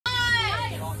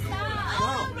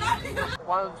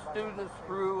one of the students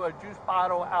threw a juice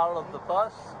bottle out of the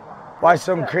bus. Why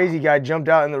some crazy guy jumped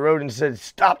out in the road and said,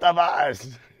 "Stop the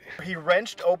bus!" He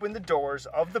wrenched open the doors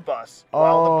of the bus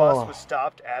while the bus was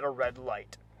stopped at a red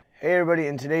light. Hey everybody,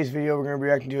 in today's video we're going to be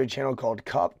reacting to a channel called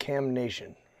Cop Cam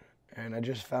Nation. And I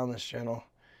just found this channel.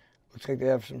 Looks like they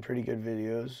have some pretty good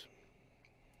videos.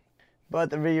 But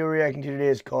the video we're reacting to today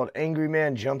is called Angry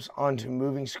Man Jumps Onto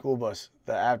Moving School Bus,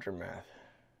 The Aftermath.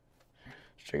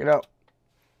 Let's check it out.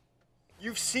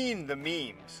 You've seen the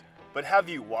memes, but have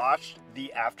you watched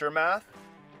the aftermath?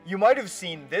 You might have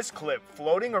seen this clip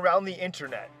floating around the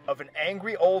internet of an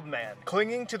angry old man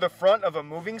clinging to the front of a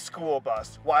moving school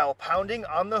bus while pounding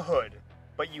on the hood,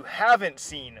 but you haven't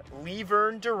seen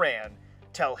Levern Duran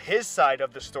tell his side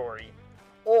of the story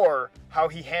or how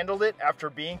he handled it after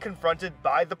being confronted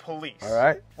by the police. All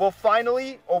right. Well,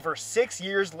 finally, over 6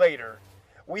 years later,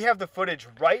 we have the footage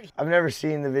right. I've never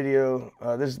seen the video.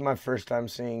 This is my first time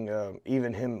seeing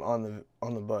even him on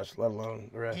the bus, let alone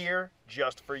the rest. Here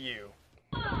just for you.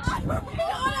 He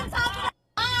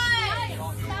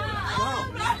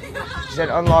said,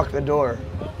 "Unlock the door.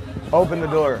 Open the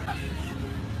door."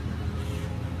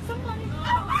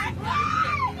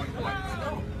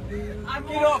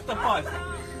 Get off the bus.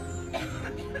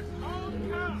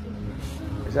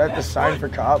 Is that the sign for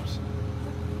cops?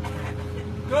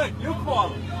 Good, you call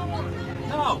him.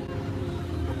 No.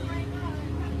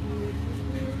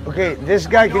 Okay, this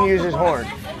guy can use his horn.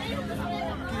 Get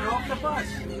off the bus.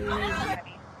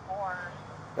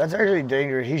 That's actually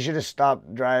dangerous. He should have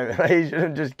stopped driving. He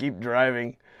shouldn't just keep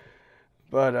driving.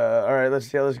 But, all right, let's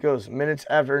see how this goes. Minutes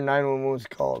after 911 was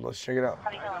called. Let's check it out.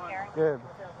 Good.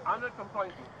 I'm the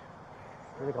complainant.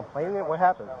 You're the complainant? What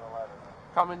happened?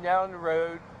 Coming down the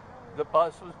road, the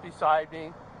bus was beside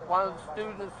me. One of the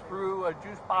students threw a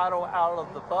juice bottle out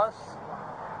of the bus.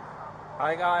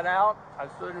 I got out. I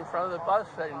stood in front of the bus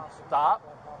and stopped.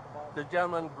 The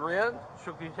gentleman grinned,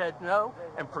 shook his head no,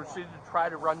 and proceeded to try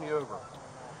to run me over.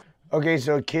 Okay,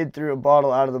 so a kid threw a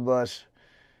bottle out of the bus.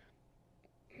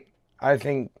 I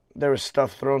think there was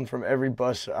stuff thrown from every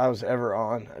bus I was ever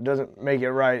on. It doesn't make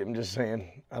it right, I'm just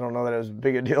saying. I don't know that it was a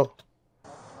big a deal.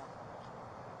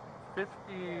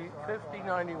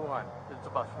 5091 is the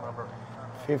bus number.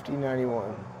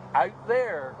 5091. Out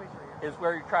there is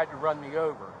where he tried to run me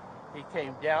over. He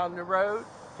came down the road,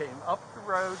 came up the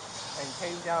road, and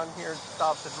came down here and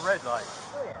stopped at the red light.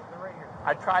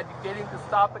 I tried to get him to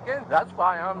stop again. That's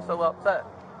why I'm so upset.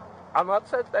 I'm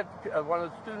upset that one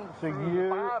of the students threw the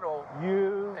bottle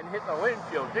and hit the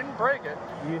windshield. Didn't break it.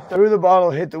 Threw the bottle,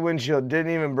 hit the windshield,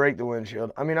 didn't even break the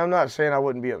windshield. I mean, I'm not saying I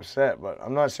wouldn't be upset, but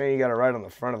I'm not saying you got to ride on the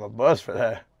front of a bus for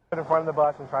that. You stood in front of the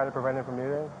bus and tried to prevent it from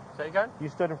moving? Say again? You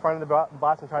stood in front of the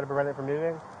bus and tried to prevent it from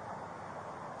moving?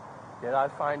 Did I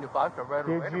find the bus?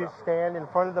 Did you stand in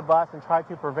front of the bus and try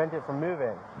to prevent it from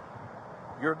moving?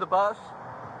 You're the bus?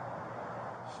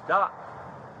 Stop.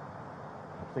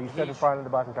 So you stood in front of the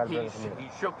bus and tried to prevent it from moving? He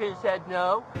shook his head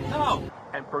no. No.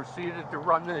 And proceeded to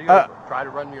run me over. Try to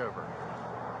run me over.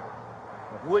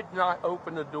 Would not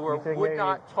open the door, would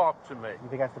not talk to me. You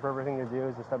think that's the appropriate thing to do,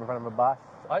 is to step in front of a bus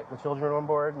with children on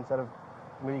board instead of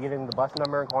when you get in the bus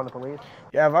number and calling the police?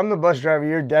 Yeah, if I'm the bus driver,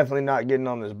 you're definitely not getting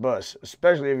on this bus,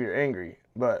 especially if you're angry.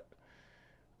 But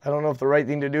I don't know if the right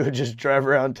thing to do is just drive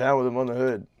around town with him on the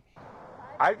hood.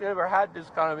 I've never had this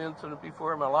kind of incident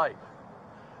before in my life.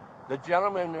 The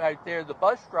gentleman right there, the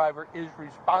bus driver, is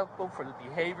responsible for the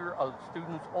behavior of the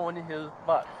students on his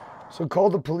bus. So call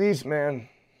the police, man.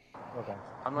 Okay.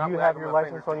 Do you have your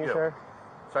license on you, sir?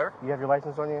 Sir? You have your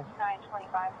license on you?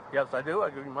 925. Yes, I do. I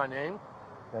give you my name.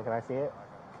 Yeah, can I see it?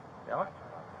 Yeah.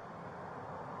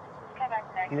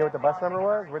 You know what the bus number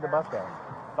was? Where'd the bus go?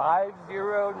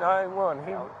 5091.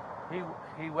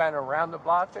 He went around the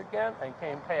block again and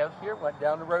came past here, went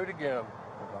down the road again.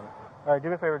 All right, do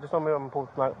me a favor. Just don't move and pull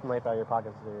the knife out of your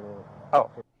pockets. Oh.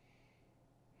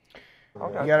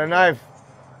 Okay. You got a knife.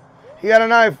 He got a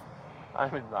knife.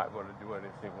 I'm not going to do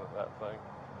anything with that thing.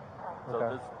 So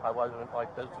Okay. I wasn't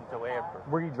like this until after.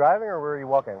 Were you driving or were you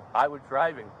walking? I was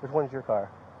driving. Which one's your car?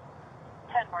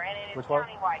 10 more, and it is Which one?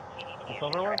 countywide. You need to The use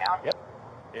silver it one? right now. Yep.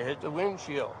 It hit the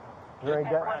windshield. Is there any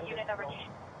 10 more, unit number 2.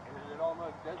 It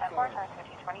almost did 10 more times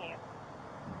 1528.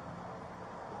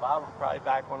 The bottle's probably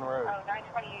back on the road. Oh,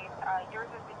 928. Yours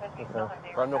is because you still have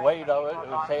From the weight of it, it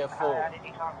was half full.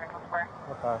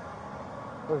 Okay.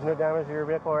 There's no damage to your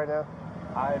vehicle right now?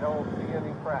 I don't see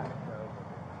any cracks.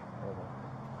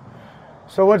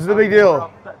 So what's the big deal? I'm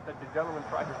upset that the gentleman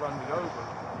tried to run me over.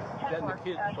 Then the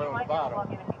kids put on the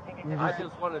bottom. I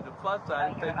just wanted to plus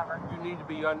that and say you need to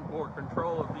be under more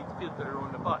control of these kids that are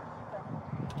on the bus.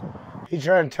 He's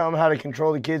trying to tell him how to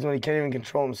control the kids when he can't even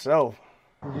control himself.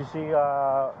 Did you see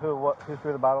who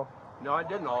threw the bottle? No, I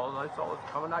didn't. All I saw was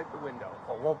coming out the window.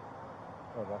 A whoop.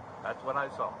 Okay. That's what I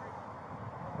saw.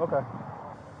 Okay.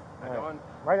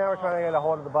 Right now we're trying to get a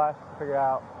hold of the bus to figure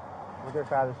out what their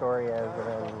side of the story is, and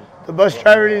then The bus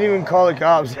driver didn't even call the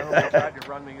cops. The gentleman tried to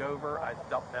run me over. I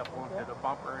dumped that one to the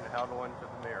bumper and held on to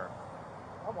the mirror.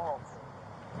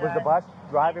 was the bus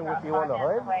driving with you on the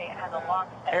hood?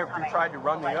 After he tried to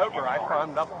run me over, I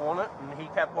climbed up on it, and he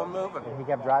kept on moving. And he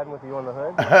kept driving with you on the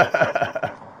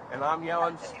hood? And I'm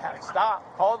yelling, stop,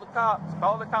 call the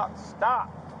cops,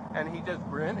 stop. And he just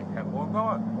grinned and kept on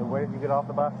going. And where did you get off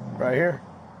the bus? Right here.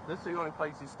 This is the only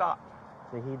place he stopped.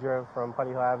 So he drove from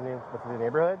Putty Hill Avenue to the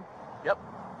neighborhood? Yep.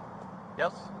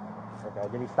 Yes. Okay.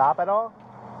 Did he stop at all?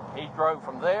 He drove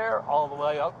from there all the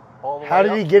way up. How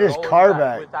did he get his car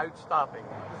back? Without stopping.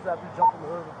 Just after you jumped in the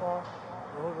hood of the car,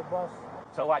 the hood of the bus.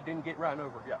 So I didn't get run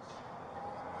over, yes.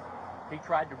 He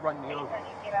tried to run me over.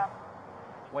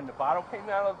 When the bottle came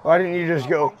out of Why didn't you just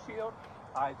go windshield,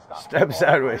 I stopped. step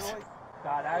sideways?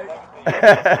 Got out,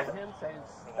 and him saying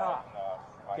stop,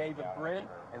 gave a grin,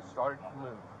 and started to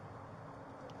move.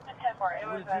 What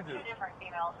did you do?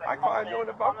 I climbed on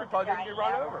the bumper so I didn't get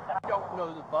run over. I don't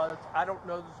know the bus. I don't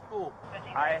know the school.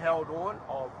 I held on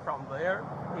all from there.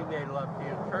 He made a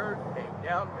left-hand turn, came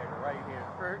down, made a right-hand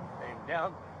turn, came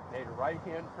down, made a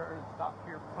right-hand turn, and stopped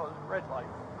here because of red light.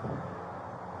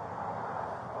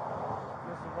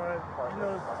 Mr. Ryan, you know,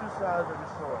 there's two sides of the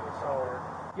story. So,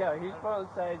 yeah, he's going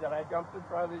to say that I jumped in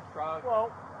front of his truck.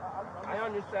 well, I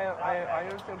understand. I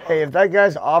understand. Hey, if that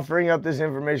guy's offering up this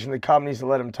information, the cop needs to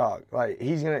let him talk. Like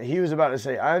he was about to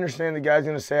say, I understand the guy's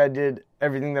gonna say I did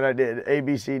everything that I did, A,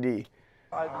 B, C, D.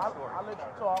 I'll let you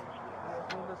talk.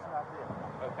 If you listen, I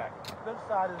did. Okay. The flip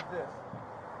side is this.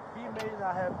 He may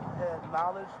not have had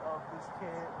knowledge of this kid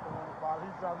on the bottom.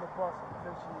 He's driving the bus and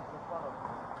potentially he's in front of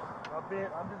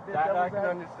him. I'm just being That I devil's can advocate.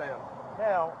 understand.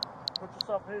 Now, put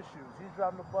yourself in his shoes. He's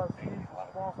driving the bus. He's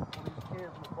responsible for these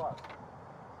kids in the bus.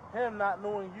 Him not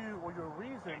knowing you or your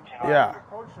reason Yeah. to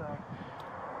approach him.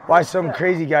 Why some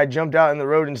crazy guy jumped out in the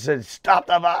road and said, "Stop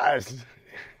the bus."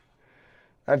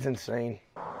 That's insane.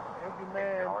 Every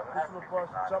man gets on the bus,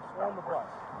 jumps on the bus.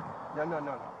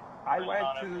 No. I went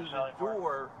to the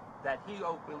door that he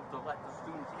opened to let the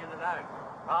students in and out.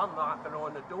 I'm knocking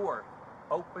on the door.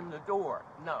 Open the door.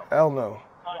 No. Hell no.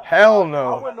 Hell I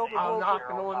no. wouldn't open the I'm door.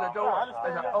 knocking on the door. I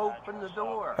understand And that. open the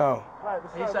door. Oh. Right,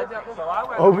 but He sir, said that, so I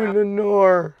went. Open the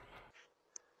door.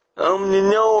 Open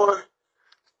the door.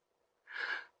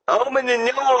 Open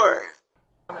the door.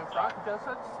 And in front and just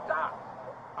said stop.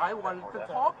 I wanted to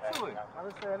talk to him. I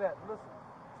understand that. Listen.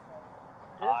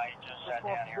 I just sat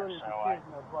down here, Responsibility so of the I kids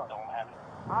in that bus. don't have it.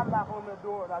 I'm not opening the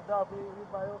door, and I doubt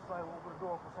anybody else might open the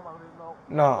door for somebody who didn't know.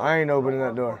 No, I ain't opening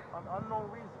that door. An unknown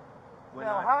reason. When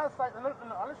Now, I- hindsight, unless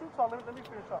you talk, let me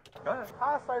finish up. Go ahead.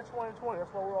 Hindsight 2020,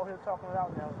 that's why we're all here talking it out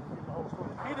now and getting the whole story.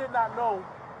 He did not know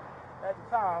at the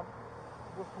time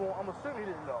what's going on. I'm assuming he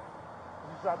didn't know.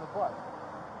 He's driving the bus.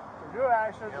 So your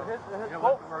actions and his You know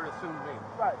both, what the word assume means?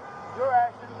 right. Your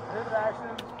actions and his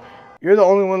actions, You're the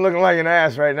only one looking like an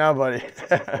ass right now, buddy.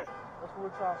 that's what we're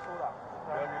trying to sort out.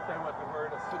 You understand what the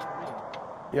word assume means?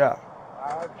 Yeah.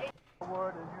 I the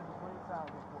word and use it many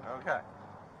times before. Okay.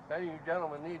 Now you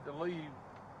gentlemen need to leave.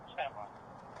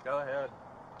 Go ahead.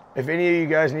 If any of you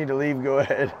guys need to leave, go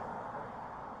ahead.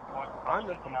 I'm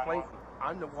the complainant.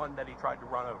 I'm the one that he tried to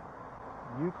run over.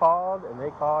 You called, and they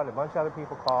called, a bunch of other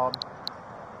people called.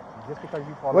 Just because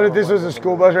you called. What if this was a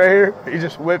school bus right here? He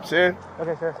just whips in.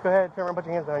 Okay, sir. Go ahead. Turn around, put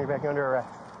your hands behind your back. You're under arrest.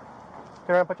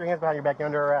 Turn around, put your hands behind your back. You're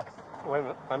under arrest. Wait a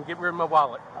minute. I'm getting rid of my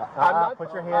wallet. I'm not.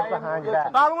 Put your hands behind your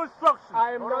back. Follow instructions.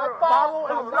 I am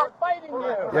not fighting you.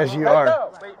 Yes, you Let are. go.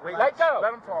 Let go.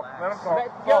 Let him talk. Let him talk.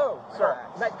 Let go, sir.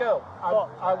 Let go.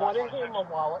 I want to hand my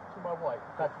wallet to my wife.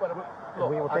 That's what I'm. Look,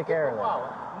 We will take care of that.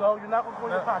 wallet. No, you're not going to go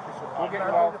in your pocket, sir. We'll get You're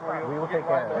it not all going for in you. We will your take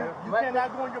care of pocket. it. You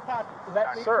cannot go in your pocket.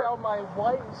 Let me tell my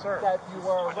wife that you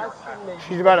are arresting me.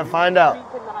 She's about to find out.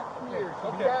 She cannot hear.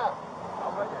 She's deaf.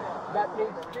 That means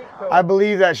speak to her. I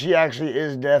believe that she actually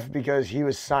is deaf because he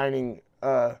was signing,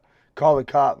 call the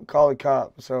cop, call the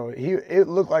cop. So it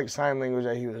looked like sign language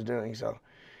that he was doing. So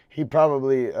she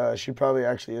probably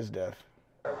actually is deaf.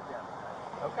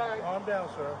 Okay. Calm down,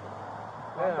 sir.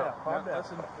 Calm down. Calm down.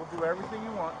 Listen, we'll do everything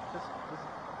you want. Just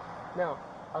Now,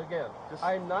 again, Just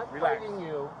I'm not relax. fighting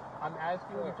you. I'm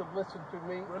asking you to listen to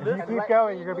me. If you keep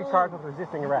going, you're going to be charged with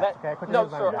resisting arrest. Okay? Put your No, hands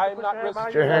behind sir, your back. I am not Put your resisting.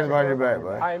 Put your hands behind your back,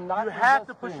 boy. I am not You have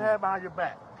to put resisting. your hand behind your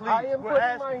back. Please. I am We're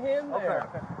putting my asking- hand there.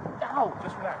 Okay. Ow.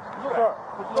 Just relax.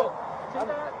 Look, look, see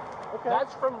that? Okay.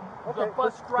 That's from the Okay,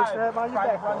 bus put your hand driver behind your trying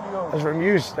to back. run me over. That's from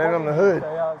you standing on the hood.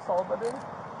 Say, Salvador?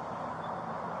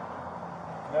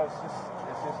 No, it's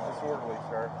just disorderly,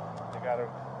 sir. They got a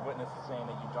witness saying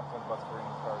that you jumped on the bus before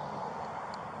you started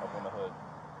moving up on the hood.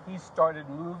 He started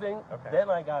moving, Okay. then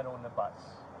I got on the bus.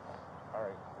 All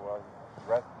right. Well,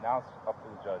 now it's up to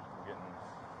the judge. We're getting.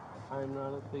 I'm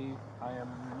not a thief. I am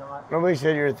not Nobody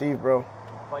said you're a thief, bro.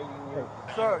 fighting you.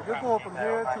 Sir, you're going from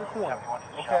here to the corner,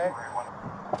 okay?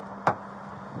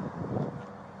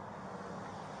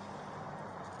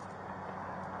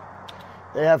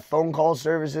 They have phone call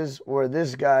services where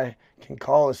this guy can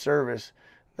call a service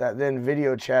that then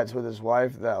video chats with his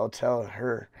wife that will tell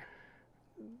her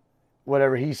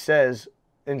whatever he says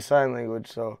in sign language.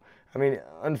 So, I mean,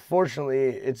 unfortunately,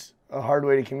 it's a hard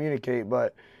way to communicate,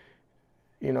 but,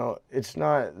 you know, it's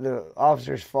not the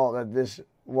officer's fault that this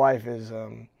wife is,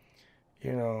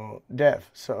 you know, deaf.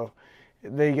 So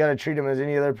they got to treat him as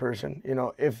any other person. You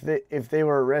know, if they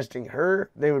were arresting her,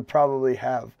 they would probably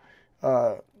have,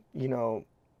 you know,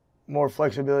 more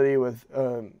flexibility with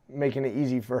making it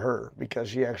easy for her because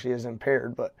she actually is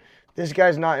impaired. But this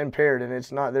guy's not impaired, and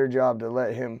it's not their job to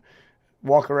let him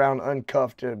walk around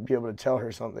uncuffed to be able to tell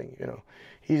her something. You know,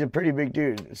 he's a pretty big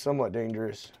dude, somewhat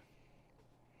dangerous.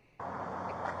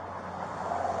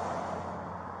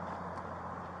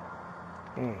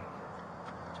 Tiny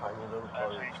little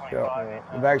cars. Yeah.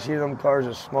 The back seat of them cars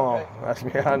is small. Okay. That's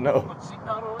me, I know. Put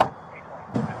seatbelt on.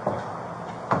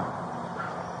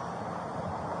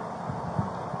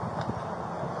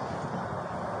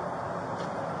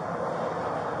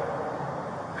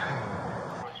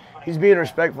 He's being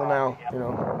respectful now, you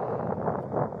know.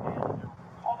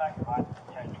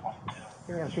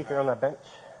 You're going to keep her on that bench.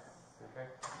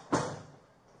 Okay.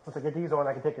 Once I get these on,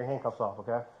 I can take your handcuffs off,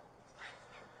 okay?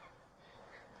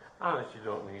 Honest, you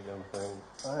don't need them things.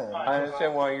 All right. I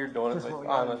understand why you're doing it, but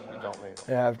honest, you don't need them.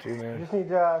 You have to, You man. just need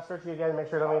to search you again, make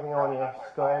sure there's anything on you.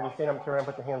 Just go ahead and stand up, turn around,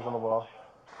 put your hands on the wall.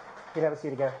 You can have a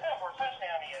seat again.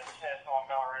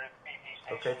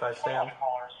 Okay, if I stand.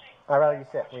 I'd rather you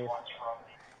sit, please.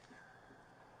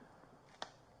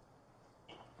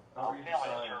 I'll read the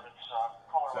sign.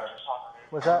 Sorry.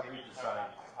 What's that? Read the sign.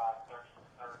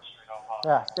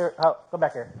 Yeah, go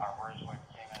back here.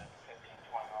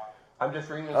 I'm just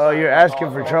reading the Oh, sign. you're That's asking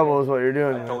all for I trouble told is what you're you.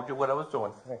 doing, I man. told you what I was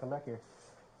doing. Okay, come back here.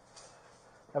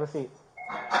 Have a seat.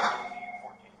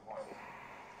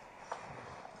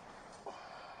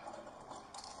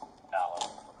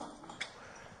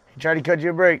 He tried to cut you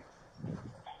a break.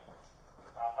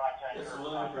 It's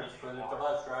ludicrous for the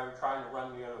bus driver trying to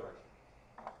run me over.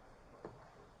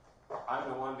 I'm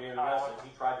the one being arrested. He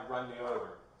tried to run me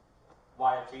over.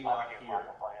 Why is he not here?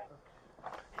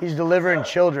 He's delivering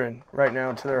children right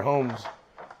now to their homes.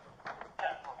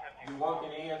 You want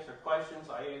me to answer questions?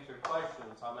 I answered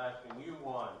questions. I'm asking you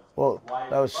one. Well, Why is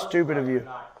that was the bus stupid of driver you.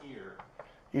 not here?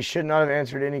 You should not have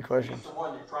answered any He's questions. the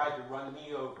one that tried to run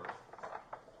me over.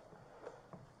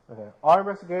 Okay. Our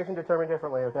investigation determined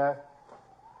differently, okay?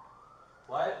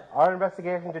 What? Our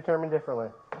investigation determined differently.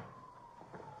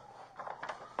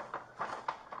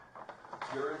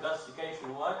 Your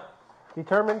investigation what?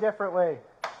 Determined differently.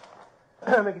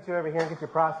 Let me get you over here and get your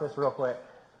process real quick.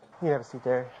 You can have a seat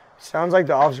there. Sounds like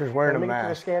the officer's wearing a Let me get you to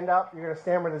mask. stand up. You're going to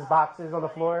stand where this box is on the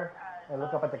floor and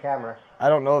look up at the camera. I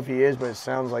don't know if he is, but it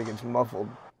sounds like it's muffled.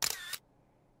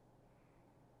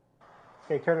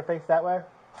 Okay, turn and face that way.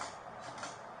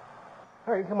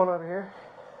 All right, come on over here.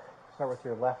 Start with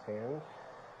your left hand.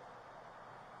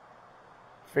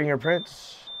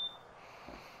 Fingerprints.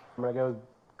 I'm going to go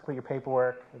complete your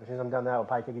paperwork. As soon as I'm done that, I'll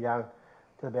probably take you down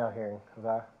to the bail hearing.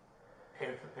 Okay?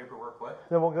 Paperwork what?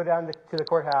 Then we'll go down to the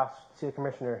courthouse, see the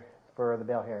commissioner for the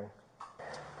bail hearing.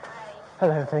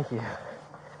 Hello, thank you.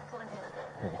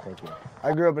 Hey, thank you.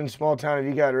 I grew up in a small town. If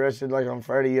you got arrested like on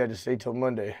Friday, you had to stay till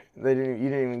Monday. You didn't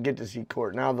even get to see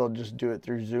court. Now they'll just do it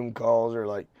through Zoom calls or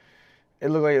like. It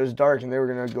looked like it was dark and they were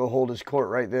gonna go hold his court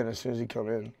right then as soon as he come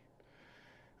in.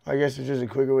 I guess it's just a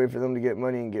quicker way for them to get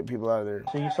money and get people out of there.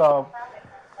 So you saw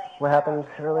what happened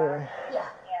earlier? Yeah.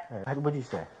 Right. What'd you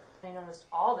say? I noticed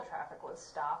all the traffic was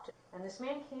stopped, and this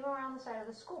man came around the side of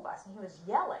the school bus, and he was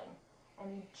yelling, and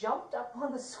he jumped up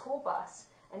on the school bus,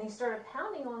 and he started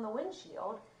pounding on the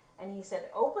windshield, and he said,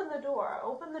 "Open the door,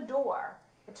 open the door."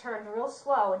 It turned real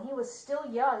slow, and he was still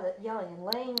yelling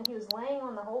and he was laying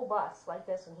on the whole bus like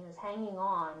this, and he was hanging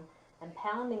on and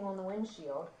pounding on the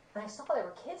windshield. And I saw there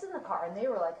were kids in the car, and they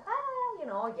were like, ah, you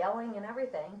know, yelling and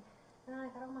everything. And I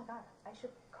thought, oh my God, I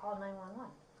should call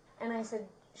 911. And I said,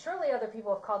 surely other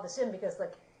people have called this in because,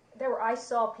 like, I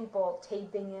saw people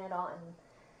taping it on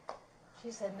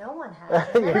She said no one has.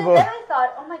 And then I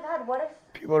thought, oh my God, what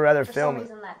if people rather for film some it.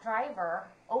 reason that driver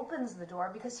opens the door,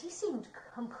 because he seemed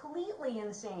completely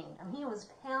insane. I mean, he was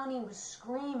pounding, he was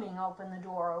screaming, open the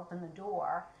door,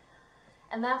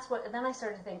 and that's what. Then I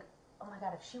started to think, oh my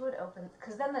God, if she would open,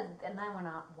 because then one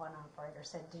operator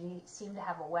said, did he seem to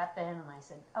have a weapon? And I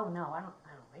said, oh no, I don't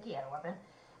think he had a weapon.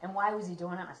 And why was he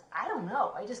doing it? And I said, I don't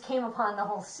know. I just came upon the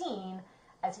whole scene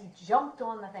as he jumped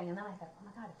on the thing, and then I thought, oh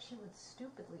my God, if she would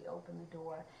stupidly open the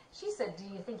door. She said, do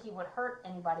you think he would hurt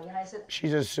anybody? And I said,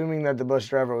 she's assuming that the bus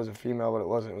driver was a female, but it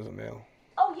wasn't. It was a male.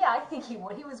 oh yeah, I think he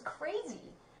would. He was crazy.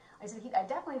 I said, I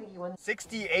definitely think he would.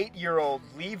 68-year-old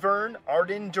Levern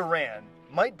Arden Duran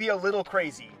might be a little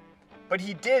crazy, but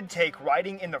he did take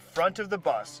riding in the front of the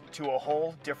bus to a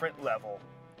whole different level.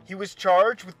 He was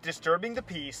charged with disturbing the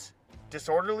peace,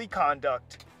 disorderly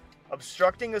conduct,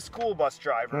 obstructing a school bus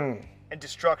driver, and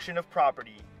destruction of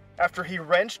property after he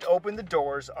wrenched open the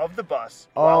doors of the bus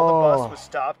while the bus was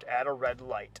stopped at a red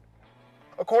light.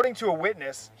 According to a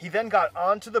witness, he then got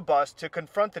onto the bus to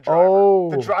confront the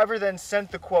driver. The driver then sent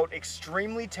the, quote,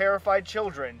 extremely terrified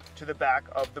children to the back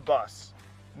of the bus.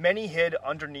 Many hid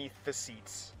underneath the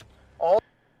seats. All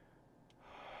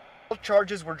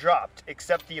charges were dropped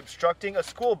except the obstructing a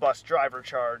school bus driver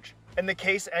charge, and the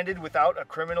case ended without a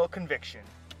criminal conviction.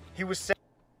 He was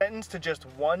sentenced to just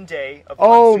 1 day of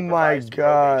unsupervised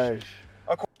probation.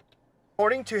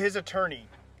 According to his attorney,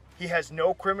 he has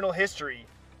no criminal history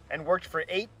and worked for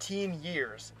 18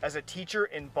 years as a teacher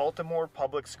in Baltimore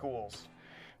public schools.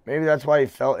 Maybe that's why he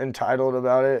felt entitled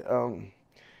about it,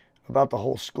 about the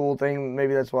whole school thing.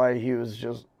 Maybe that's why he was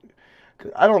just...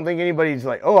 I don't think anybody's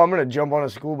like, oh, I'm going to jump on a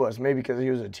school bus. Maybe because he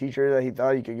was a teacher that he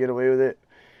thought he could get away with it.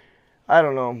 I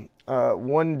don't know.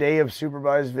 1 day of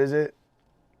supervised visit.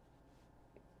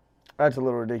 That's a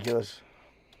little ridiculous.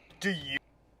 Do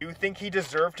you think he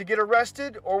deserved to get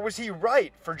arrested, or was he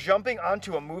right for jumping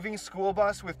onto a moving school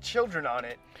bus with children on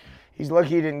it? He's lucky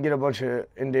he didn't get a bunch of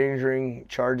endangering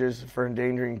charges for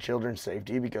endangering children's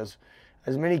safety, because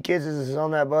as many kids as is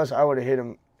on that bus, I would have hit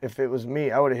him. If it was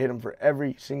me, I would have hit him for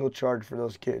every single charge for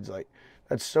those kids. Like,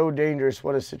 that's so dangerous.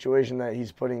 What a situation that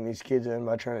he's putting these kids in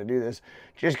by trying to do this.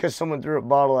 Just because someone threw a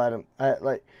bottle at him.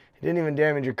 Like, it didn't even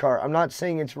damage your car. I'm not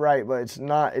saying it's right, but it's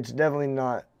not. It's definitely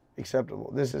not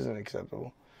acceptable. This isn't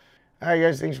acceptable. All right,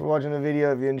 guys. Thanks for watching the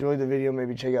video. If you enjoyed the video,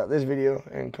 maybe check out this video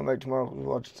and come back tomorrow and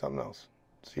watch something else.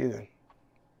 See you then.